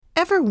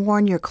Ever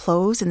worn your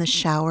clothes in the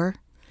shower?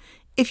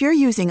 If you're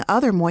using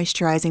other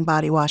moisturizing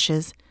body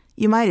washes,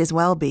 you might as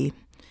well be.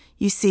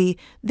 You see,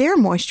 their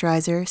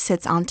moisturizer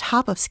sits on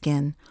top of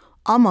skin,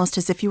 almost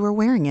as if you were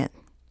wearing it.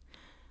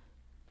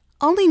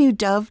 Only new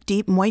Dove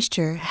Deep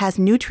Moisture has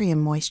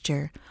Nutrient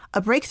Moisture, a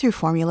breakthrough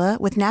formula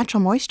with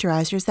natural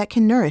moisturizers that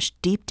can nourish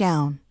deep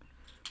down.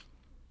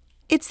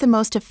 It's the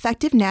most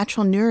effective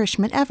natural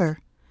nourishment ever.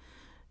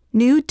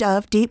 New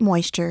Dove Deep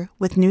Moisture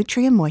with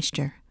Nutrient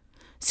Moisture.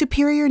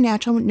 Superior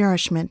natural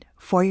nourishment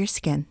for your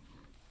skin.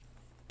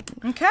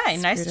 Okay,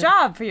 nice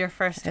job for your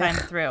first time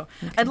through.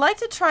 Okay. I'd like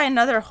to try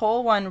another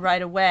whole one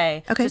right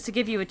away, just to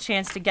give you a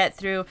chance to get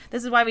through.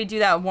 This is why we do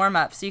that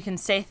warm-up, so you can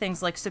say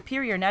things like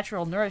superior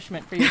natural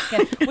nourishment for your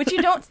skin, which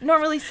you don't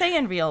normally say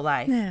in real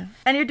life. Yeah.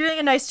 And you're doing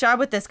a nice job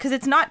with this, because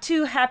it's not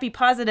too happy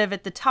positive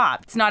at the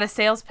top. It's not a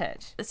sales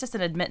pitch. It's just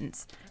an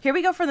admittance. Here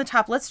we go from the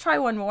top. Let's try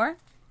one more.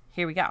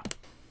 Here we go.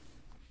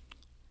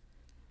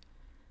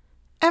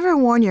 Ever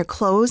worn your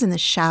clothes in the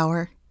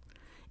shower?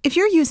 If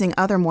you're using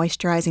other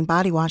moisturizing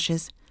body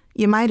washes,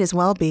 you might as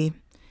well be.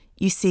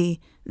 You see,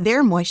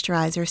 their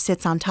moisturizer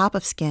sits on top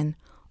of skin,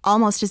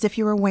 almost as if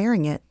you were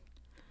wearing it.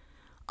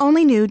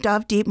 Only new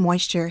Dove Deep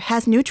Moisture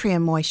has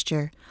Nutrient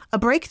Moisture, a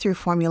breakthrough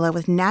formula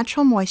with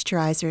natural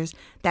moisturizers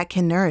that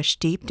can nourish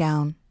deep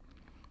down.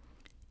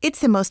 It's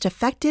the most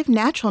effective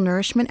natural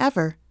nourishment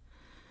ever.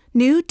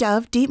 New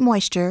Dove Deep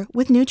Moisture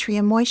with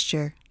Nutrient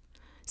Moisture.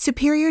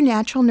 Superior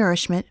natural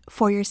nourishment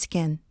for your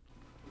skin.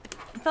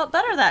 Felt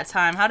better that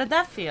time. How did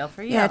that feel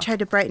for you? Yeah, I tried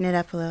to brighten it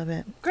up a little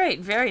bit. Great,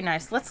 very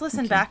nice. Let's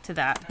listen back to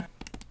that.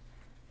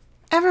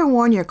 Ever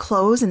worn your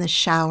clothes in the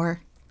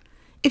shower?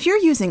 If you're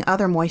using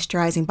other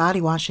moisturizing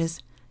body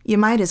washes, you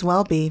might as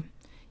well be.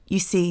 You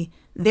see,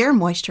 their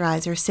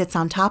moisturizer sits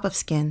on top of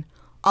skin,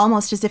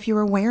 almost as if you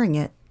were wearing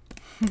it.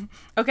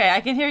 Okay,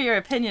 I can hear your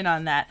opinion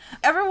on that.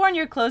 Ever worn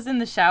your clothes in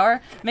the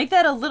shower? Make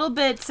that a little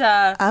bit...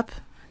 Up?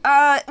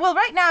 Well,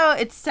 right now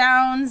it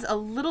sounds a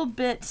little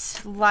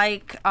bit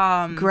like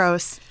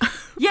gross.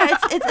 Yeah,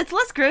 it's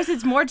less gross.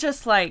 It's more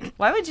just like,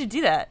 why would you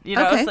do that? You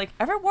know, It's like,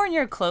 ever worn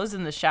your clothes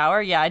in the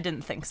shower? Yeah, I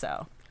didn't think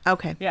so.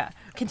 Okay. Yeah.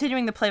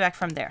 Continuing the playback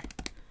from there.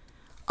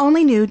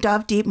 Only new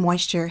Dove Deep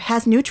Moisture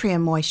has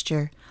Nutrient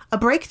Moisture, a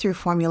breakthrough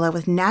formula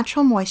with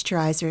natural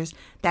moisturizers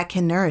that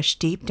can nourish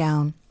deep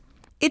down.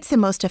 It's the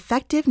most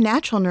effective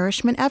natural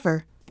nourishment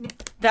ever.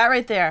 That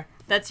right there.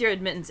 That's your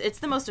admittance. It's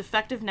the most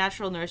effective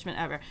natural nourishment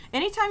ever.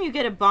 Anytime you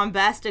get a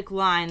bombastic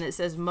line that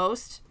says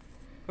most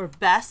or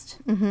best,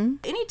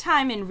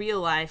 anytime in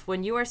real life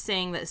when you are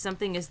saying that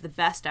something is the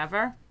best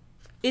ever,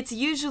 it's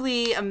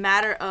usually a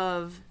matter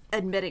of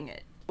admitting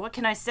it. What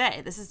can I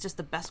say? This is just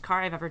the best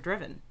car I've ever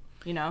driven,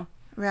 you know?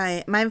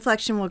 Right. My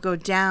inflection will go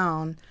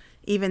down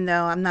even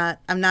though I'm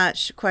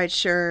not quite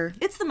sure.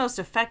 It's the most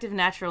effective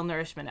natural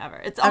nourishment ever.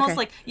 It's almost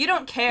like you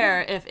don't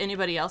care if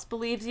anybody else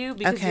believes you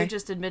because you're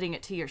just admitting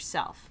it to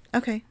yourself.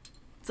 Okay.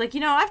 It's like,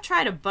 I've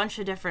tried a bunch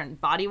of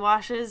different body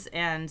washes,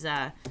 and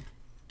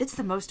it's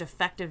the most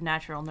effective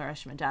natural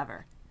nourishment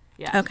ever.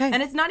 Yeah. Okay.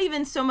 And it's not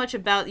even so much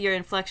about your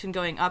inflection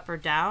going up or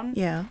down.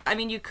 Yeah. I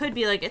mean, you could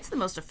be like, it's the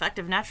most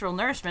effective natural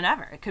nourishment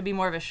ever. It could be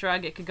more of a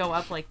shrug. It could go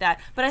up like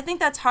that. But I think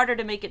that's harder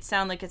to make it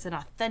sound like it's an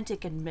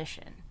authentic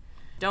admission.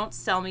 Don't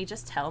sell me,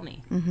 just tell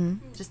me.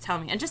 Just tell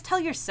me. And just tell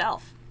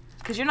yourself.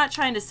 Because you're not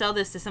trying to sell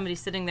this to somebody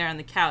sitting there on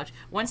the couch.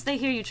 Once they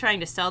hear you trying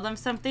to sell them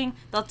something,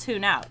 they'll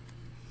tune out.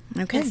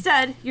 Okay.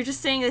 Instead, you're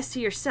just saying this to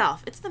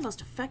yourself. It's the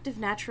most effective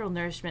natural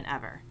nourishment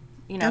ever.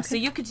 So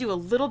you could do a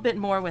little bit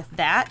more with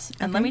that.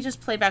 And let me just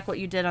play back what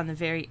you did on the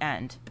very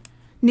end.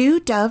 New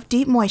Dove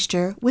Deep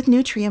Moisture with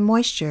Nutrient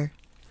Moisture.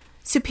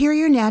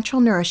 Superior natural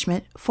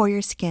nourishment for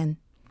your skin.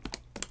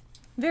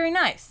 Very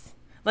nice.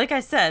 Like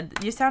I said,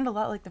 you sound a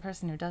lot like the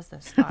person who does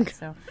this talk.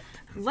 So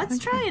let's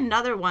try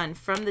another one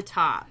from the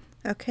top.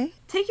 Okay.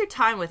 Take your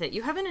time with it.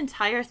 You have an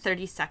entire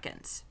 30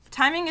 seconds.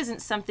 Timing isn't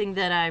something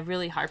that I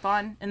really harp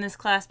on in this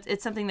class.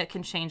 It's something that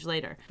can change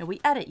later. And we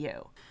edit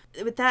you.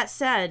 With that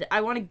said,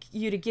 I want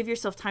you to give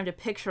yourself time to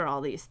picture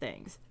all these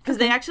things. Because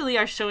they actually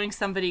are showing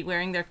somebody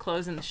wearing their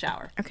clothes in the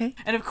shower. Okay.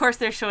 And of course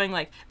they're showing,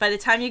 by the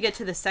time you get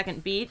to the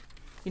second beat,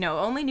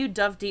 only new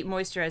Dove Deep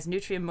Moisture has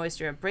Nutrient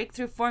Moisture, a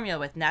breakthrough formula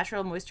with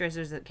natural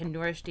moisturizers that can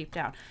nourish deep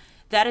down.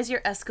 That is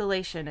your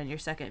escalation in your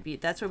second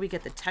beat. That's where we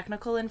get the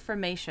technical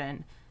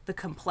information, the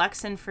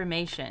complex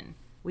information.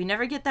 We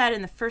never get that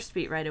in the first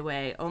beat right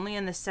away, only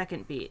in the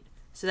second beat.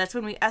 So that's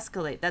when we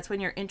escalate. That's when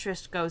your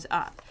interest goes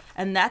up.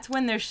 And that's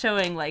when they're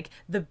showing,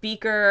 the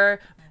beaker,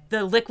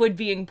 the liquid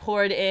being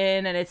poured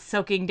in, and it's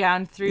soaking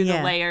down through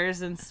the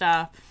layers and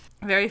stuff.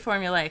 Very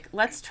formulaic.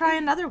 Let's try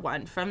another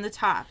one from the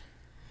top.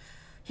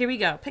 Here we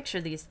go.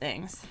 Picture these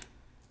things.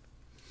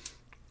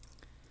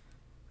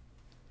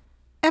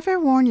 Ever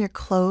worn your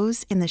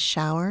clothes in the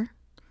shower?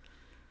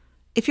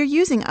 If you're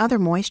using other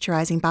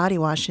moisturizing body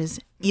washes,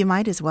 you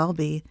might as well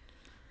be.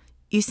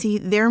 You see,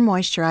 their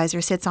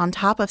moisturizer sits on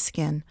top of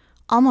skin,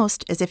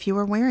 almost as if you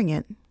were wearing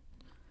it.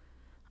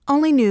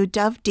 Only new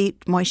Dove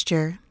Deep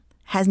Moisture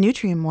has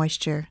Nutrient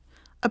Moisture,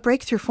 a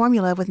breakthrough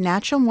formula with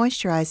natural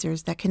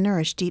moisturizers that can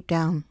nourish deep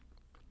down.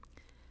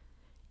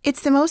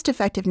 It's the most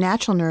effective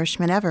natural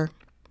nourishment ever.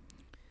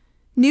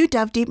 New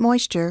Dove Deep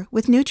Moisture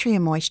with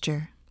Nutrient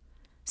Moisture.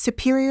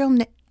 Superior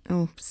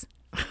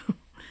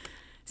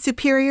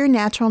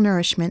natural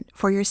nourishment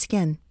for your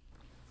skin.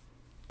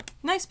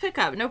 Nice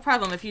pickup. No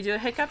problem. If you do a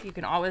hiccup, you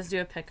can always do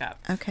a pickup.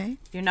 Okay.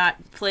 You're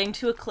not playing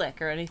to a click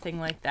or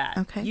anything like that.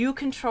 Okay. You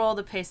control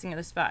the pacing of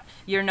the spot.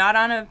 You're not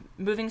on a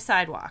moving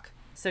sidewalk,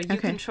 so you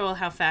control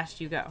how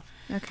fast you go.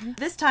 Okay.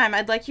 This time,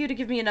 I'd like you to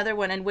give me another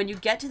one, and when you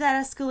get to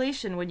that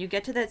escalation, when you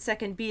get to that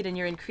second beat and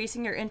you're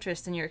increasing your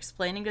interest and you're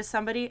explaining to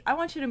somebody, I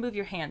want you to move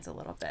your hands a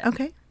little bit.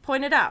 Okay.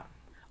 Point it out.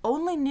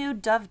 Only New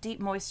Dove Deep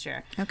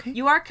Moisture. Okay.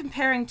 You are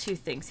comparing two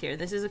things here.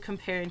 This is a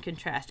compare and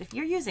contrast. If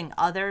you're using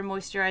other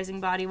moisturizing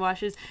body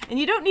washes, and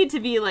you don't need to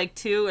be like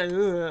too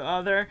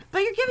other, but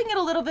you're giving it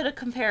a little bit of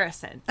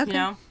comparison. Okay. You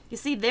know? You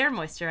see their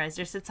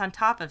moisturizer sits on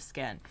top of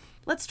skin.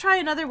 Let's try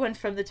another one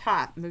from the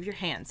top. Move your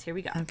hands. Here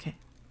we go. Okay.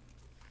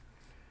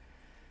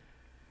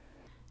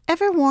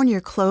 Ever worn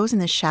your clothes in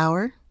the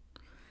shower?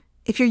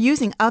 If you're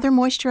using other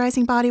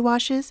moisturizing body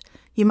washes,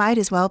 you might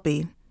as well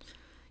be.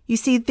 You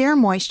see, their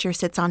moisture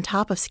sits on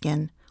top of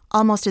skin,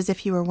 almost as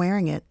if you were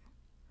wearing it.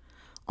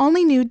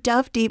 Only New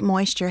Dove Deep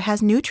Moisture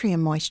has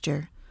Nutrient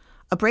Moisture,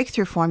 a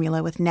breakthrough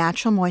formula with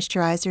natural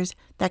moisturizers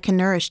that can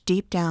nourish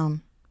deep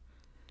down.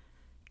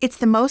 It's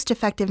the most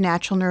effective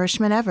natural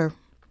nourishment ever.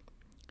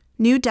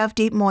 New Dove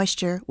Deep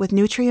Moisture with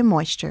Nutrient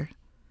Moisture.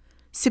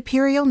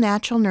 Superior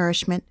natural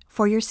nourishment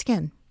for your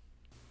skin.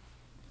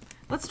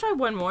 Let's try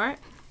one more.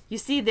 You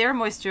see their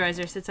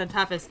moisturizer sits on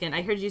top of skin.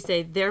 I heard you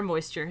say their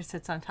moisture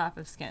sits on top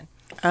of skin.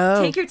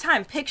 Oh. Take your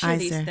time. Picture I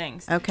these see.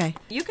 things. Okay.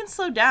 You can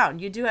slow down.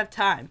 You do have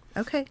time.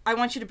 Okay. I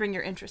want you to bring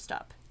your interest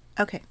up.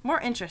 Okay. More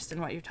interest in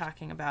what you're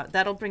talking about.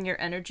 That'll bring your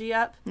energy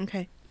up.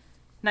 Okay.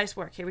 Nice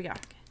work. Here we go.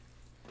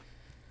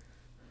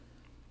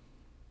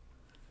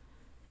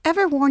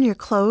 Ever worn your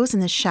clothes in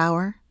the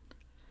shower?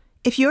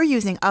 If you're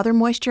using other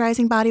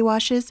moisturizing body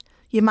washes,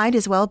 you might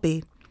as well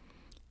be.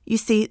 You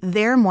see,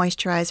 their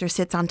moisturizer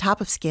sits on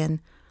top of skin,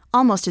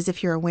 almost as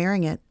if you're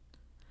wearing it.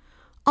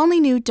 Only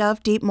New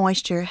Dove Deep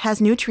Moisture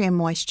has Nutrient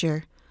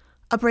Moisture,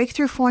 a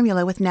breakthrough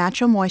formula with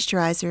natural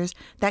moisturizers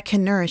that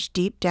can nourish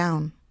deep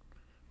down.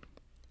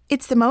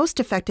 It's the most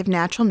effective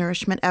natural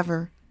nourishment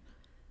ever.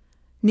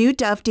 New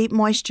Dove Deep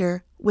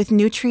Moisture with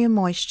Nutrient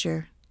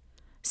Moisture.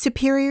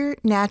 Superior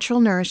natural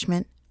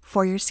nourishment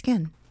for your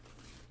skin.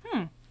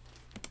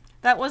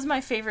 That was my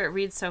favorite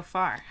read so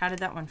far. How did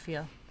that one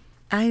feel?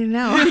 I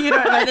know. You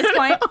know, by this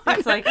point,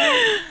 it's like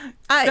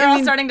they're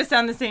all starting to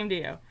sound the same to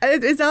you.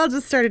 It's all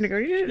just starting to go.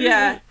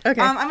 Yeah.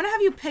 Okay. I'm going to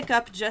have you pick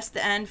up just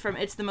the end from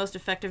It's the Most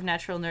Effective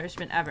Natural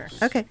Nourishment Ever.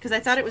 Okay. Because I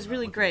thought it was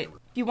really great.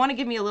 You want to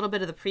give me a little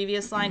bit of the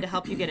previous line to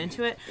help you get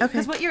into it? Okay.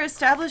 Because what you're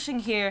establishing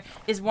here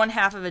is one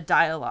half of a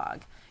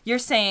dialogue. You're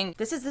saying,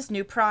 this is this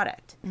new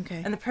product.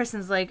 Okay. And the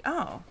person's like,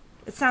 oh,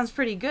 it sounds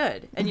pretty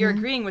good. And you're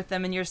agreeing with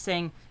them and you're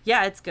saying,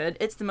 yeah, it's good.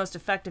 It's the most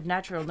effective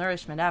natural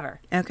nourishment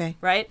ever. Okay.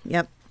 Right?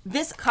 Yep.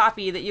 This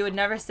copy that you would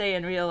never say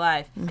in real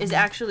life is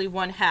actually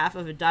one half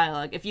of a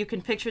dialogue. If you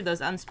can picture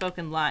those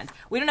unspoken lines.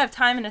 We don't have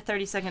time in a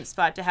 30-second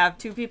spot to have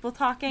two people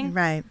talking.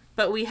 Right.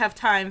 But we have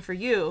time for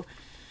you.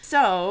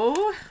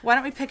 So why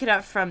don't we pick it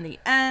up from the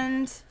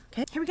end?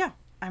 Okay. Here we go.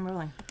 I'm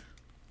rolling.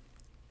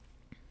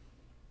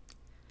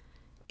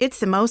 It's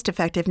the most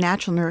effective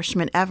natural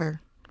nourishment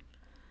ever.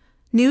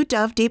 New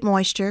Dove Deep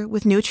Moisture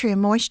with Nutrient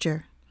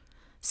Moisture.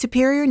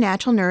 Superior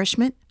natural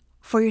nourishment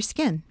for your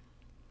skin.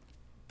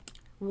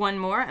 One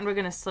more, and we're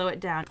going to slow it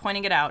down.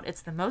 Pointing it out.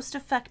 It's the most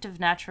effective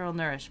natural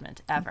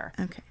nourishment ever.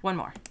 Okay. One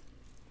more.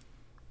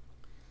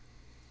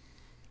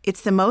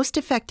 It's the most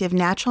effective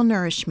natural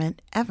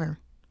nourishment ever.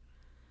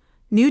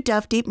 New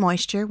Dove Deep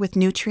Moisture with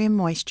Nutrient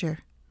Moisture.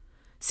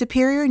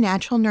 Superior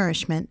natural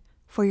nourishment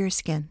for your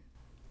skin.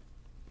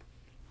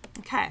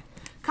 Okay.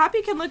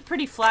 Copy can look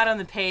pretty flat on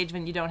the page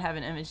when you don't have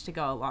an image to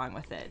go along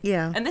with it.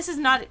 Yeah. And this is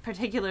not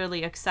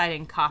particularly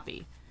exciting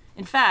copy.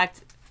 In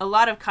fact, a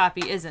lot of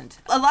copy isn't.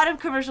 A lot of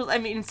commercials, I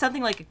mean,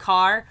 something like a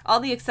car, all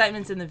the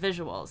excitement's in the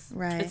visuals.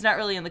 Right. It's not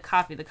really in the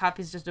copy. The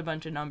copy's just a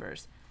bunch of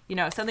numbers. You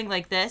know, something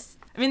like this.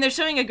 I mean, they're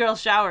showing a girl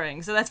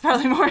showering, so that's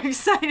probably more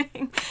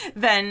exciting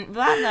than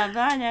blah, blah,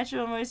 blah,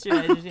 natural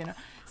moisturizers, you know.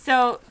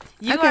 So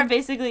you Okay. are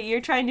basically,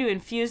 you're trying to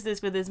infuse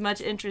this with as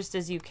much interest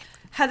as you can.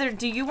 Heather,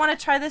 do you want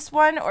to try this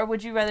one, or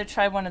would you rather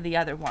try one of the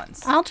other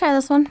ones? I'll try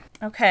this one.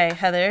 Okay,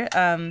 Heather,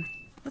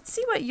 let's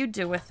see what you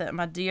do with it,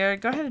 my dear.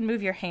 Go ahead and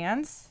move your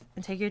hands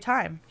and take your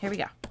time. Here we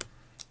go.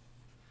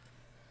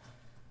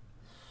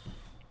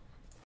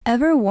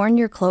 Ever worn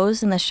your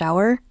clothes in the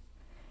shower?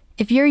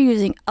 If you're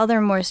using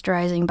other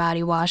moisturizing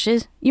body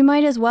washes, you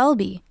might as well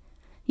be.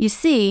 You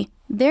see,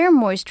 their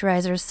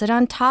moisturizers sit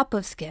on top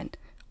of skin,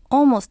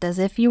 almost as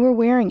if you were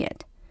wearing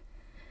it.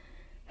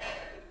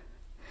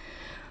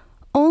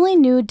 Only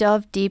New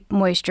Dove Deep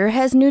Moisture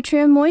has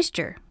Nutrient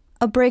Moisture,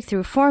 a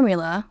breakthrough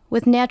formula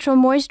with natural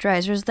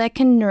moisturizers that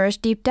can nourish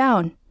deep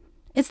down.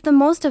 It's the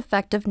most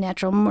effective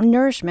natural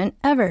nourishment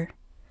ever.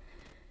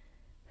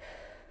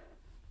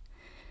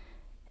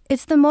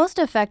 It's the most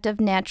effective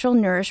natural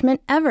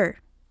nourishment ever.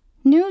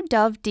 New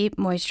Dove Deep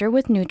Moisture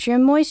with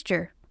Nutrient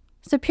Moisture.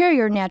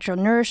 superior natural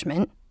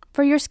nourishment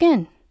for your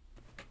skin.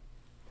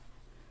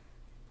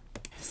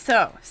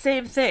 So,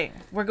 same thing.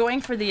 We're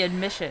going for the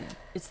admission.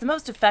 It's the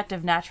most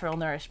effective natural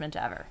nourishment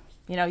ever.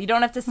 You know, you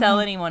don't have to sell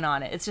anyone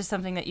on it. It's just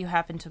something that you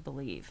happen to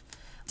believe.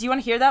 Do you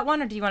want to hear that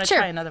one or do you want to Sure.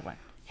 try another one?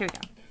 Here we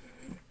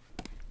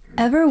go.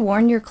 Ever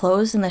worn your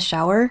clothes in the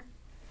shower?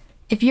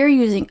 If you're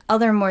using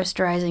other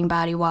moisturizing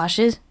body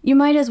washes, you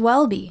might as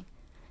well be.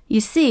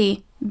 You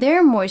see,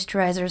 their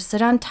moisturizers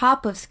sit on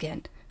top of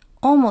skin,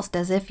 almost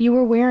as if you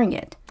were wearing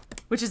it.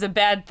 Which is a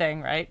bad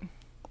thing, right?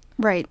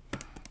 Right.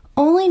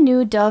 Only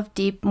new Dove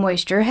Deep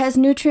Moisture has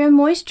Nutrient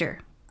Moisture,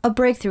 a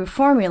breakthrough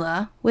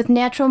formula with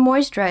natural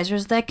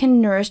moisturizers that can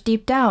nourish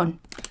deep down.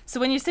 So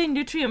when you say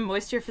Nutrient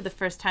Moisture for the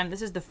first time,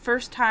 this is the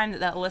first time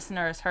that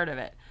listener has heard of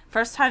it.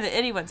 First time that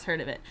anyone's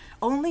heard of it.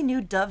 Only new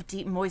Dove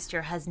Deep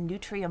Moisture has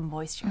Nutrient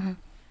Moisture.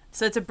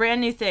 So it's a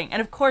brand new thing.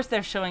 And of course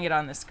they're showing it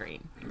on the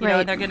screen. You know,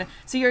 Right. they're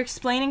so you're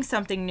explaining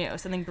something new,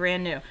 something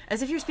brand new,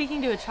 as if you're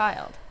speaking to a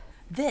child.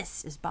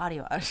 This is body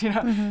wash, you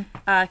know.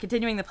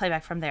 Continuing the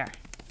playback from there.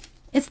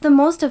 It's the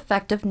most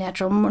effective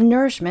natural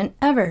nourishment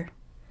ever.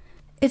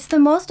 It's the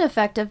most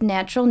effective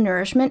natural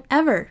nourishment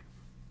ever.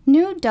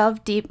 New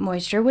Dove Deep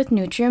Moisture with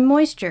Nutrient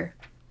Moisture.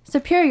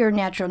 Superior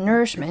natural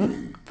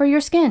nourishment for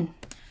your skin.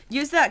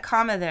 Use that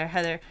comma there,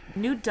 Heather.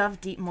 New Dove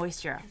Deep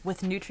Moisture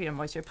with Nutrient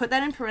Moisture. Put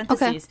that in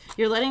parentheses. Okay.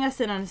 You're letting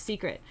us in on a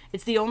secret.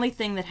 It's the only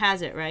thing that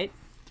has it, right?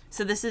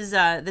 So this is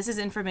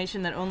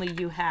information that only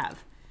you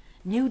have.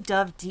 New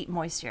Dove Deep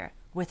Moisture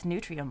with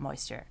Nutrient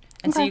Moisture.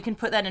 And so Okay. you can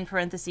put that in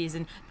parentheses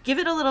and give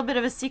it a little bit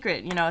of a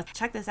secret. You know,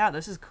 check this out.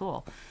 This is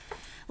cool.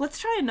 Let's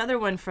try another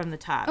one from the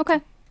top.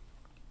 Okay.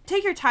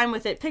 Take your time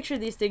with it. Picture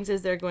these things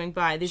as they're going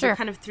by. These Sure. are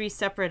kind of three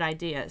separate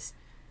ideas.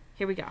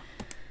 Here we go.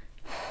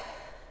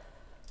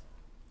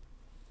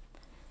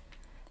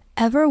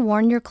 Ever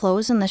worn your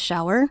clothes in the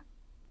shower?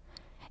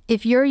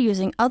 If you're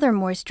using other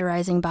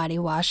moisturizing body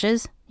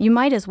washes, you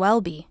might as well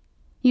be.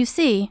 You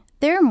see,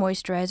 their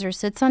moisturizer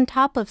sits on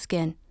top of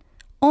skin,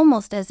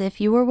 almost as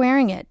if you were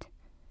wearing it.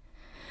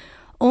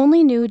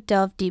 Only new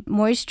Dove Deep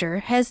Moisture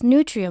has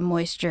Nutrient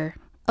Moisture,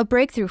 a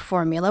breakthrough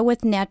formula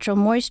with natural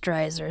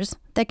moisturizers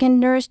that can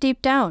nourish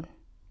deep down.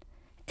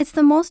 It's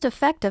the most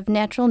effective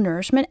natural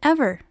nourishment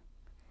ever.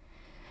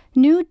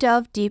 New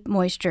Dove Deep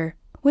Moisture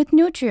with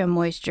Nutrient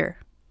Moisture.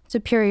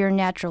 Superior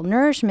natural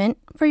nourishment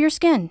for your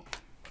skin.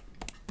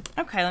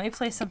 Okay, let me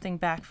play something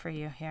back for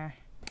you here.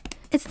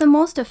 It's the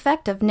most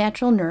effective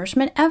natural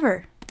nourishment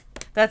ever.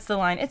 That's the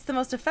line. It's the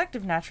most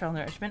effective natural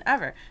nourishment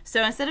ever.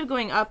 So instead of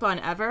going up on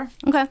ever,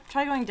 Okay.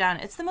 try going down.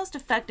 It's the most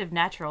effective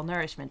natural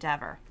nourishment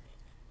ever.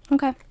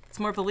 Okay. It's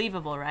more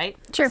believable, right?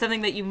 Sure.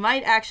 Something that you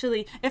might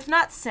actually, if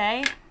not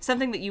say,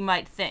 something that you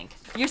might think.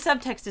 Your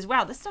subtext is,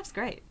 wow, this stuff's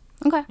great.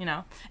 Okay. You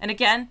know? And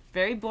again,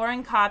 very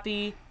boring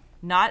copy,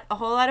 not a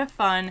whole lot of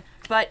fun,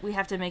 but we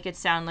have to make it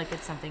sound like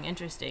it's something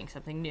interesting,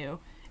 something new.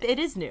 It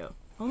is new.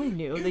 Only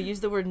new. They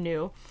use the word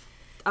new.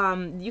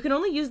 You can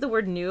only use the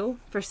word new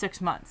for 6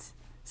 months.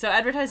 So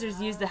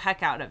advertisers use the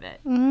heck out of it.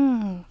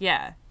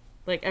 Yeah,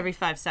 like every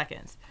 5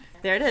 seconds.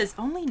 There it is.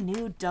 Only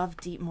new Dove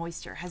Deep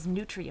Moisture has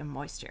Nutrient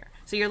Moisture.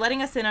 So you're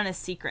letting us in on a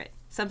secret,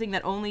 something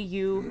that only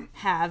you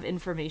have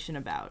information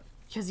about,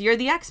 because you're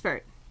the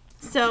expert.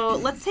 So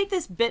let's take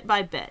this bit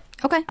by bit.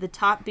 Okay. The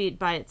top beat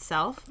by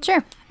itself.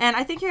 Sure. And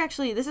I think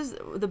this is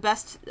the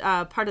best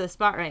part of the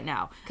spot right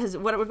now, because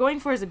what we're going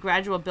for is a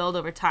gradual build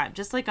over time,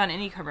 just like on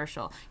any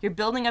commercial. You're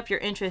building up your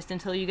interest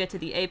until you get to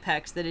the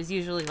apex that is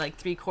usually like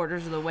 3/4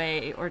 of the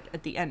way or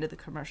at the end of the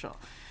commercial.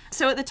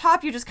 So at the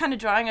top, you're just kind of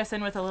drawing us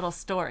in with a little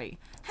story.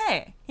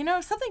 Hey, you know,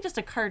 something just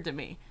occurred to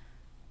me.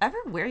 Ever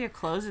wear your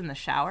clothes in the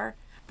shower?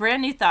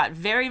 Brand new thought,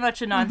 very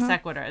much a non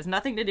sequitur, has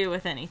nothing to do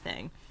with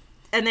anything.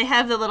 And they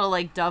have the little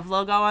like Dove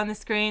logo on the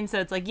screen, so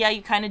it's like, yeah,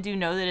 you kind of do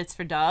know that it's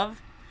for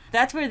Dove.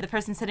 That's where the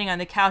person sitting on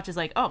the couch is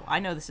like, oh, I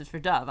know this is for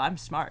Dove. I'm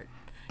smart.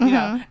 You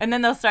know? And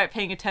then they'll start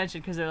paying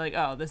attention because they're like,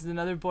 oh, this is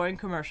another boring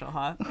commercial,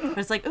 huh? But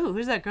it's like, ooh,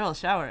 who's that girl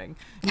showering?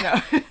 You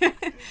know?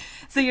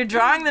 So you're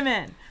drawing them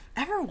in.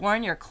 Ever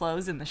worn your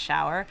clothes in the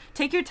shower?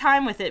 Take your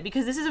time with it,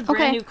 because this is a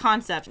brand new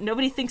concept.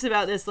 Nobody thinks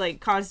about this like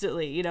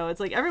constantly. You know,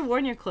 it's like, ever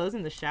worn your clothes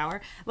in the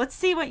shower? Let's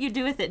see what you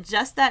do with it.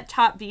 Just that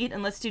top beat,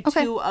 and let's do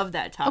 2 of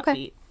that top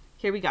beat.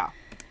 Here we go.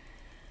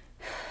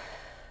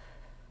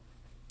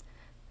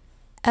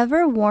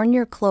 Ever worn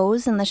your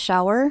clothes in the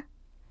shower?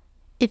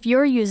 If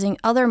you're using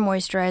other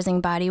moisturizing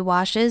body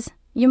washes,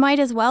 you might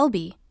as well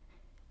be.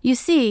 You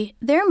see,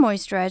 their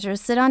moisturizers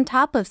sit on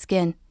top of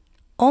skin,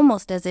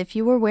 almost as if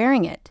you were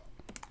wearing it.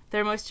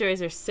 Their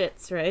moisturizer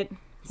sits, right?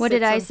 What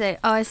did I say?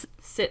 Oh,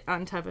 sit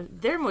on top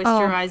of their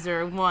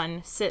moisturizer.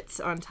 One sits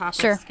on top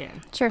Sure. of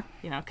skin. Sure.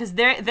 You know, because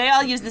they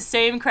all use the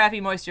same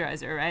crappy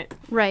moisturizer, right?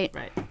 Right.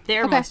 Right.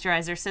 Their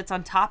moisturizer sits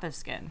on top of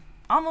skin,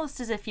 almost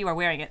as if you are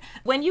wearing it.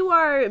 When you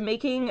are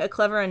making a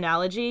clever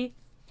analogy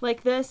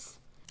like this,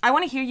 I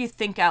want to hear you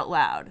think out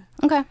loud.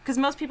 Okay. Because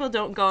most people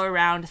don't go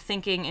around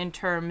thinking in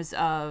terms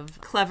of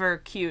clever,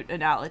 cute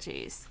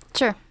analogies.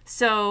 Sure.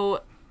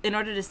 So in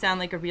order to sound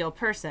like a real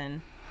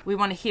person, we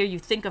want to hear you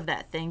think of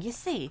that thing. You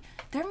see,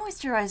 their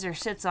moisturizer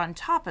sits on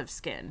top of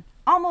skin,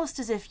 almost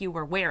as if you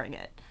were wearing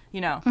it,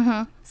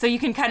 So you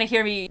can kind of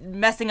hear me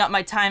messing up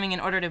my timing in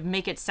order to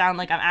make it sound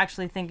like I'm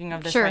actually thinking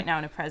of this Sure. right now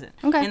in a present.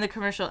 Okay. In the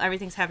commercial,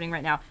 everything's happening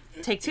right now.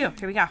 Take 2.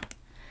 Here we go.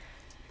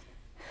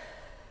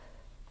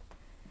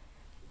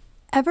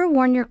 Ever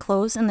worn your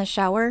clothes in the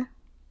shower?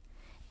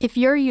 If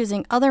you're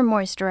using other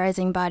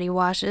moisturizing body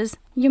washes,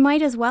 you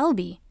might as well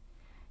be.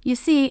 You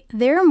see,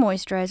 their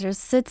moisturizer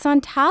sits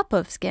on top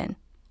of skin,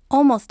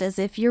 almost as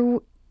if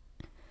you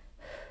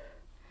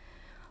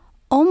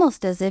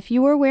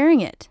were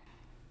wearing it.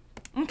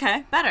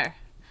 Okay, better.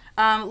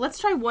 Let's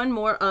try one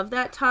more of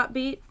that top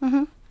beat.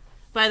 Mm-hmm.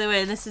 By the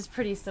way, this is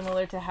pretty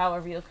similar to how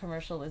a real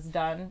commercial is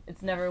done.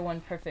 It's never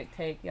one perfect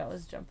take. You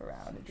always jump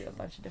around and do a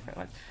bunch of different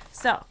ones.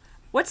 So,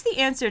 what's the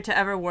answer to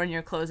ever worn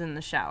your clothes in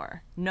the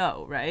shower?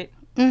 No, right?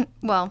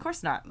 Well, Of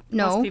course not.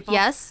 no, Most people.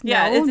 yes,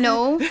 Yeah,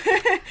 no.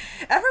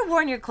 Ever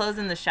worn your clothes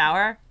in the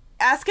shower?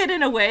 Ask it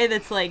in a way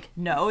that's like,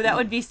 no, that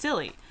would be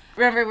silly.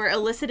 Remember, we're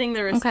eliciting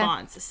the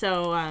response.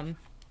 So,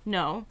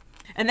 no.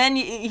 And then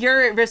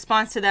your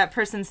response to that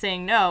person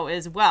saying no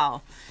is,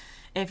 well,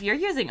 if you're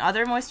using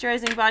other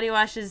moisturizing body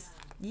washes,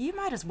 you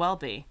might as well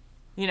be,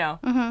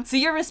 So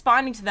you're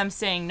responding to them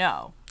saying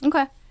no.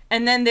 Okay.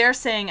 And then they're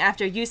saying,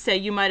 after you say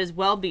you might as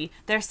well be,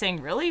 they're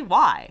saying, really?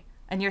 Why?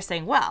 And you're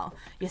saying, well,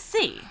 you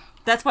see.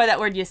 That's why that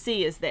word you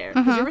see is there.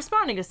 Because you're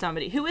responding to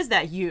somebody. Who is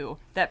that you?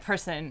 That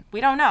person? We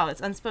don't know. It's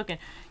unspoken.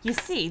 You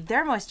see,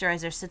 their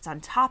moisturizer sits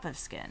on top of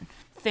skin.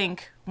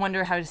 Think,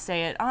 wonder how to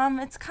say it.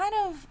 It's kind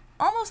of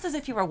almost as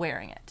if you were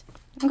wearing it.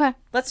 Okay.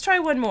 Let's try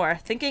one more.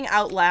 Thinking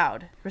out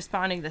loud,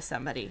 responding to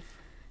somebody.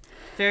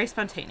 Very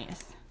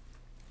spontaneous.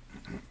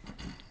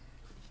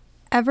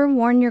 Ever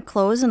worn your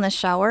clothes in the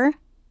shower?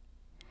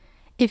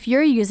 If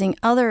you're using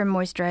other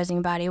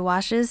moisturizing body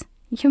washes,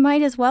 you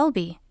might as well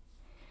be.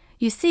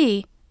 You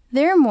see,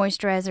 their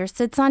moisturizer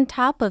sits on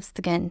top of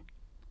skin,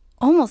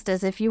 almost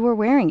as if you were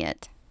wearing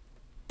it.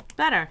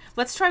 Better.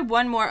 Let's try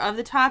one more of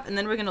the top, and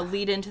then we're going to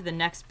lead into the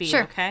next beat,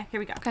 Sure. okay? Here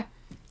we go. Okay.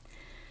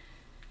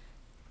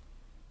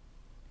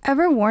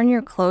 Ever worn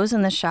your clothes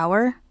in the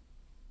shower?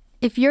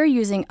 If you're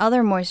using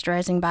other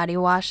moisturizing body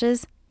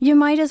washes, you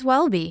might as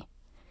well be.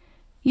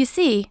 You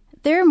see,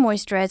 their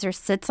moisturizer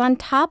sits on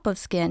top of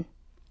skin,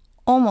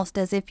 almost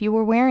as if you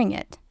were wearing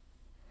it.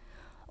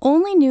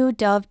 Only new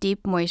Dove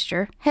Deep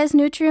Moisture has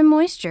Nutrient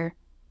Moisture,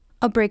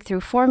 a breakthrough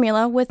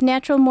formula with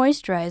natural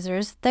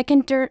moisturizers that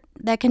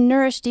can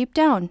nourish deep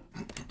down.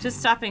 Just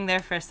stopping there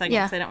for a second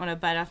Yeah. because I don't want to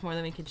bite off more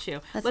than we can chew.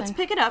 That's Let's fine.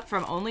 pick it up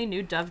from Only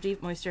New Dove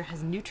Deep Moisture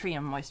has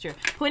Nutrient Moisture.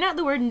 Point out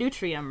the word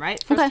Nutrient,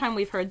 right? First Okay. time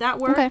we've heard that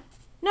word. Okay.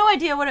 No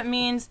idea what it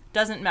means.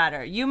 Doesn't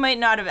matter. You might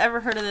not have ever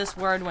heard of this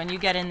word when you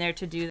get in there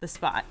to do the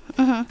spot.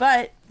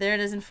 But there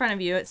it is in front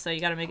of you, so you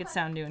got to make it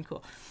sound new and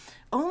cool.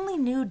 Only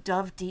New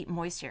Dove Deep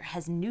Moisture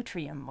has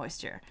Nutrient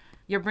Moisture.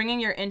 You're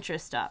bringing your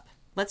interest up.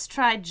 Let's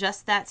try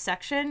just that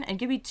section and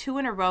give me 2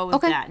 in a row with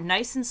Okay. that.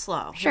 Nice and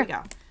slow. Sure. Here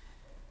we go.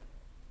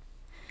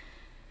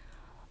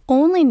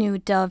 Only new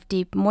Dove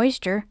Deep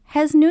Moisture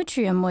has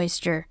Nutrient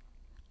Moisture,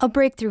 a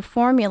breakthrough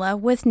formula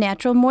with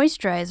natural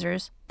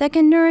moisturizers that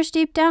can nourish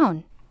deep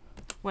down.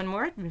 One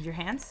more. Move your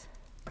hands.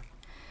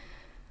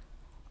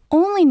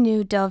 Only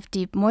new Dove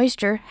Deep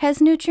Moisture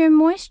has Nutrient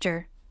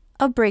Moisture,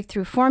 a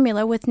breakthrough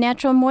formula with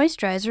natural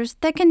moisturizers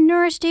that can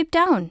nourish deep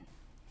down.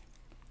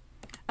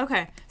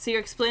 Okay, so you're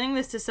explaining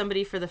this to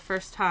somebody for the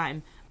first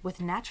time with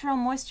natural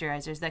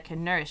moisturizers that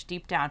can nourish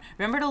deep down.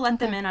 Remember to let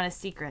them in on a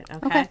secret,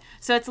 okay? Okay.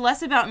 So it's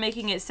less about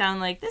making it sound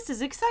like this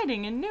is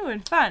exciting and new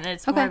and fun, and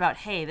it's more Okay. about,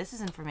 hey, this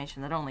is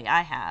information that only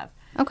I have.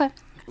 Okay.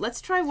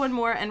 Let's try one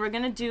more, and we're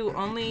going to do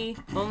only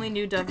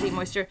new Dove Deep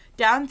Moisture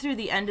down through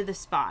the end of the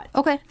spot.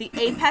 Okay. The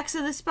apex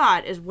of the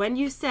spot is when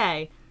you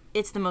say,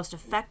 it's the most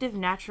effective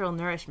natural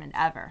nourishment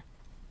ever.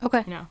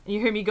 Okay. And you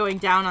hear me going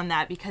down on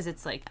that because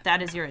it's like,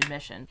 that is your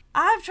admission.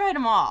 I've tried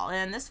them all,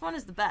 and this one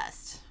is the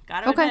best.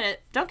 Gotta Okay. admit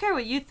it. Don't care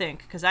what you think,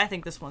 because I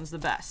think this one's the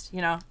best.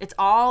 It's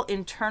all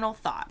internal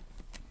thought.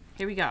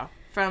 Here we go.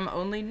 From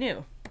Only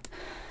New.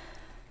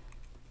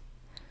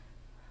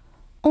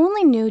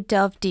 Only new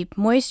Dove Deep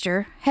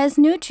Moisture has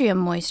Nutrient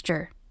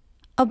Moisture,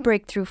 a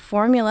breakthrough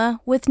formula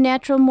with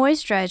natural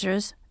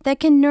moisturizers that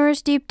can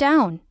nourish deep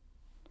down.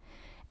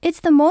 It's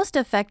the most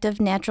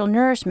effective natural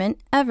nourishment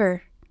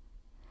ever.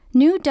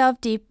 New Dove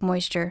Deep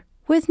Moisture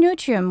with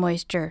Nutrient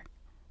Moisture,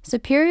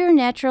 superior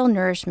natural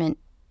nourishment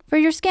for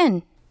your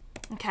skin.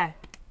 Okay.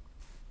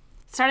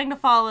 Starting to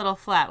fall a little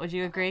flat. Would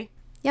you agree?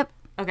 Yep.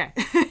 Okay.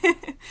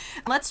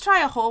 Let's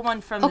try a whole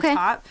one from the Okay,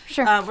 top.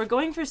 sure. We're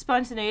going for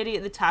spontaneity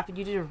at the top, and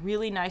you did a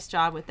really nice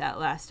job with that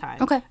last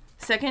time. Okay.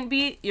 Second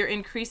beat, you're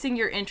increasing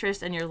your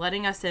interest and you're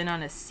letting us in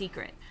on a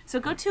secret. So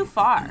go too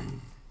far.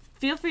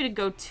 Feel free to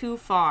go too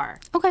far.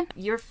 Okay.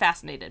 You're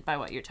fascinated by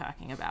what you're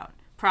talking about.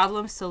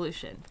 Problem,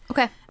 solution.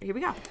 Okay. Here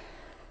we go.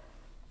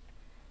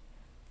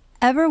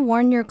 Ever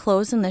worn your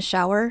clothes in the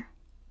shower?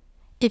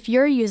 If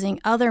you're using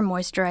other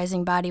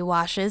moisturizing body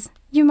washes,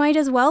 you might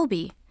as well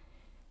be.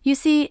 You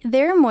see,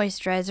 their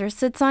moisturizer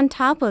sits on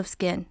top of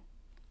skin,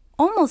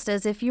 almost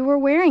as if you were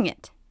wearing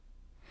it.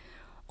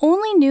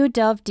 Only new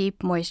Dove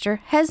Deep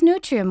Moisture has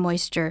Nutrient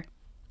Moisture,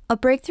 a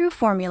breakthrough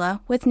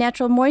formula with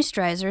natural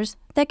moisturizers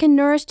that can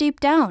nourish deep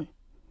down.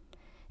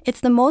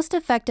 It's the most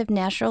effective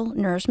natural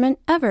nourishment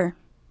ever.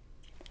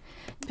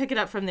 Pick it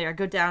up from there.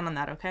 Go down on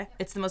that, okay?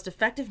 It's the most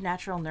effective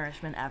natural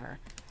nourishment ever.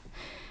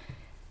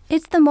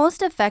 It's the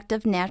most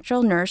effective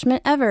natural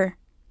nourishment ever.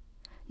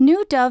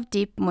 New Dove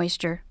Deep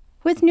Moisture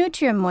with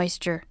Nutrient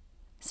Moisture.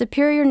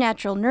 Superior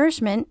natural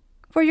nourishment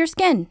for your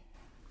skin.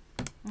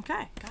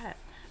 Okay, got it.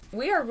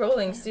 We are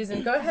rolling,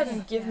 Susan. Go ahead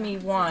and give me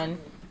one.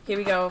 Here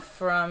we go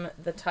from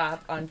the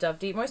top on Dove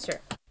Deep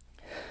Moisture.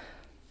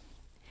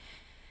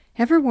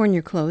 Ever worn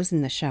your clothes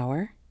in the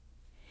shower?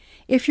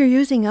 If you're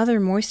using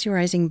other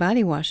moisturizing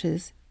body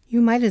washes,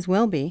 you might as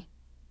well be.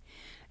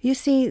 You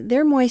see,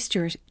 their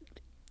moisture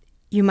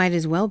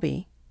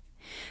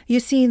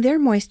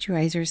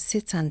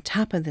sits on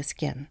top of the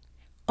skin,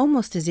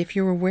 almost as if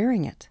you were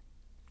wearing it.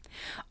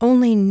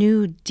 Only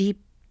new Dove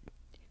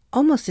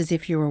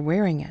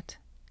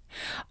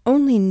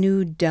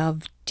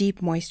Deep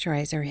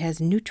Moisturizer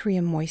has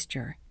Nutrient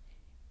Moisture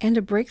and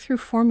a breakthrough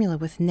formula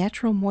with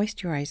natural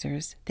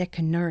moisturizers that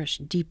can nourish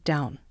deep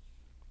down.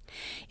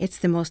 It's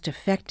the most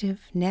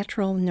effective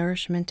natural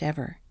nourishment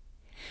ever.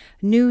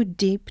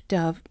 It's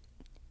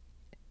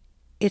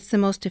the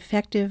most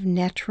effective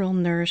natural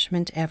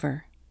nourishment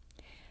ever.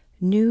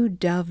 New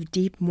Dove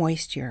Deep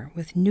Moisture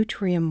with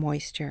Nutrient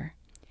Moisture.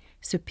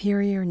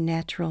 Superior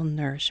natural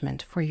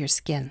nourishment for your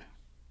skin.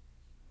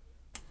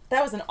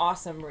 That was an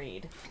awesome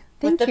read.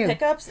 Thank With the you.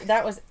 pickups,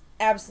 that was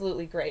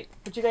absolutely great.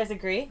 Would you guys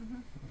agree? Mm-hmm.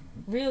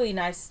 Really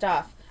nice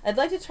stuff. I'd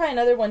like to try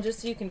another one just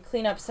so you can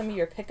clean up some of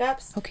your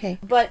pickups. Okay.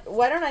 But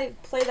why don't I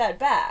play that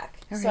back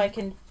All so right. I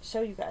can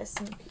show you guys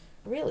some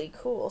really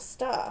cool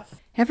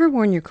stuff. Ever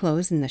worn your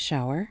clothes in the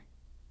shower?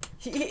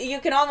 You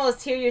can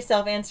almost hear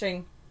yourself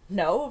answering,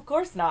 no, of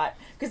course not.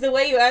 Because the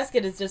way you ask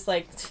it is just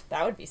like,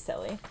 that would be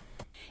silly.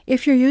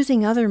 If you're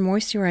using other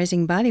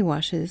moisturizing body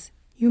washes,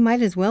 you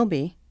might as well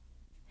be.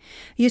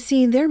 You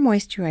see, their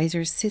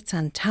moisturizer sits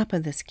on top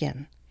of the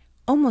skin,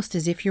 almost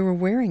as if you were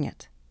wearing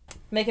it.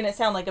 Making it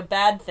sound like a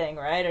bad thing,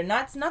 right? Or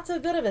not so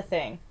good of a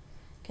thing.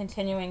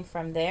 Continuing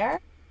from there.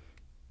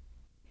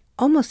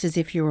 Almost as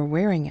if you were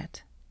wearing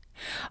it.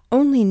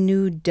 Only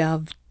new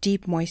Dove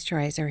Deep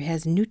Moisturizer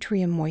has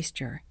Nutrient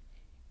Moisture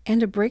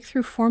and a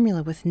breakthrough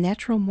formula with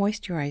natural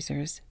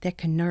moisturizers that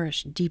can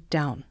nourish deep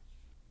down.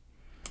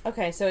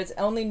 Okay, so it's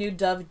only new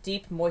Dove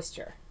Deep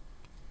Moisture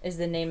is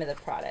the name of the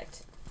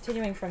product.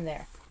 Continuing from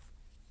there.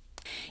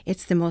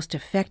 It's the most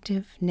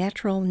effective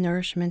natural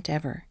nourishment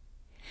ever.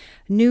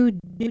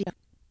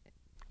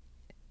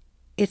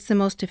 It's the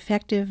most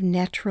effective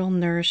natural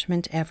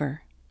nourishment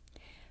ever.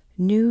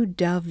 New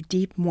Dove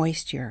Deep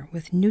Moisture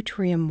with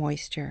Nutrient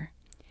Moisture.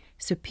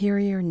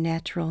 Superior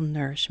natural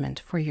nourishment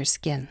for your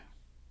skin.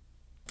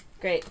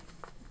 Great.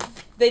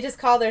 They just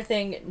call their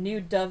thing New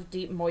Dove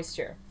Deep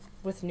Moisture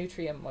with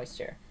Nutrient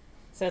Moisture.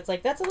 So it's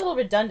like, that's a little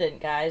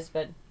redundant, guys,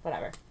 but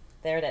whatever.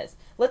 There it is.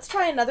 Let's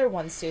try another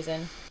one,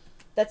 Susan.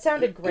 That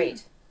sounded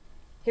great.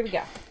 Here we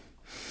go.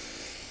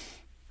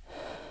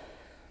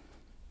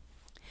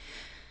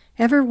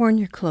 Ever worn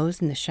your clothes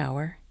in the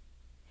shower?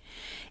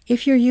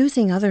 If you're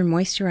using other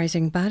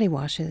moisturizing body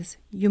washes,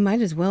 you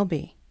might as well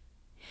be.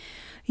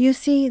 You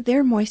see,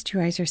 their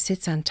moisturizer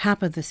sits on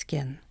top of the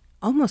skin,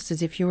 almost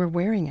as if you were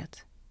wearing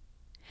it.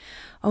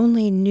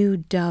 Only new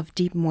Dove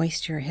Deep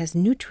Moisture has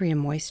Nutrient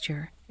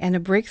Moisture and a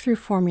breakthrough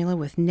formula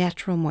with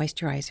natural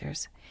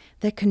moisturizers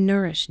that can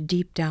nourish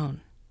deep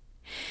down.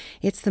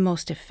 It's the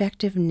most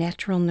effective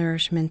natural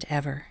nourishment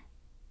ever.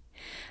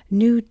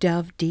 New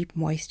Dove Deep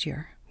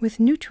Moisture with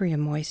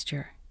Nutrient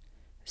Moisture.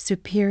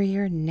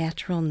 Superior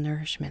natural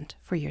nourishment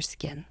for your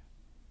skin.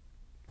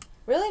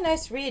 Really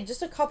nice read.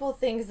 Just a couple of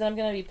things that I'm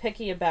going to be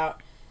picky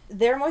about.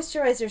 Their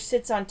moisturizer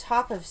sits on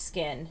top of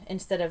skin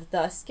instead of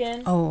the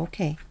skin. Oh,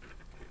 okay.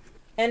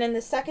 And in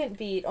the second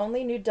beat,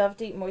 only new Dove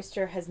Deep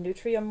Moisture has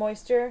Nutrient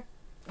Moisture.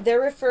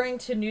 They're referring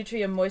to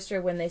Nutrient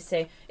Moisture when they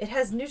say, it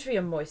has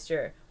Nutrient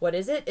Moisture. What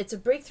is it? It's a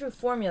breakthrough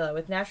formula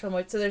with natural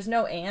moisture. So there's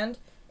no and.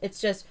 It's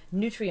just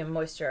Nutrient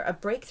Moisture, a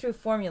breakthrough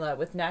formula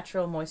with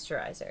natural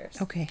moisturizers.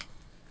 Okay.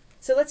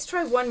 So let's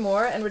try one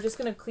more, and we're just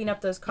going to clean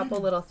up those couple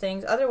little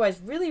things.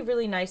 Otherwise, really,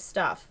 really nice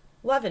stuff.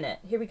 Loving it.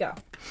 Here we go.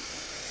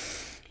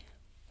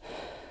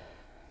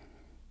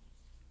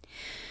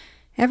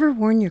 Ever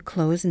worn your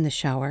clothes in the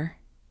shower?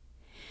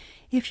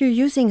 If you're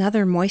using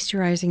other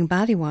moisturizing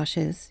body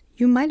washes,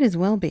 you might as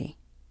well be.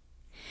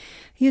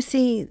 You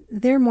see,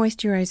 their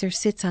moisturizer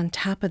sits on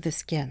top of the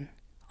skin,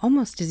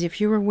 almost as if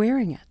you were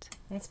wearing it.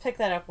 Let's pick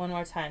that up one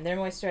more time. Their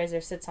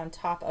moisturizer sits on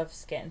top of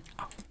skin.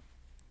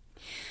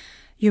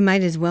 You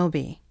might as well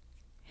be.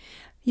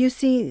 You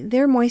see,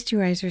 their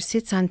moisturizer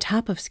sits on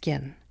top of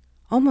skin,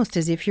 almost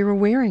as if you were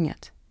wearing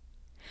it.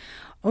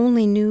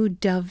 Only new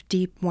Dove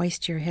Deep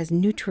Moisture has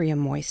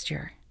Nutrient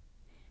Moisture.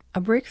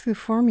 A breakthrough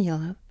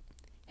formula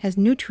has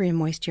Nutrient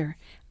Moisture,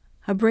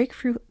 a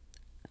breakthrough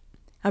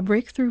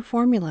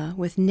formula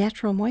with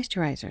natural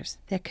moisturizers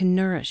that can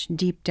nourish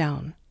deep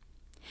down.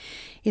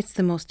 It's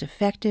the most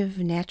effective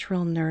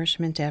natural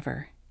nourishment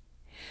ever.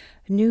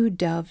 New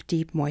Dove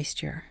Deep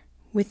Moisture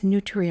with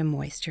Nutria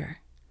Moisture.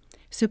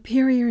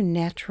 Superior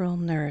natural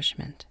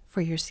nourishment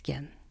for your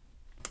skin.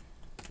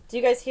 Do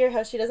you guys hear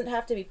how she doesn't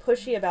have to be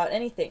pushy about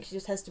anything? She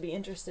just has to be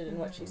interested in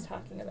what she's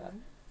talking about.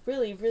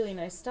 Really, really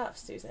nice stuff,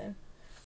 Susan.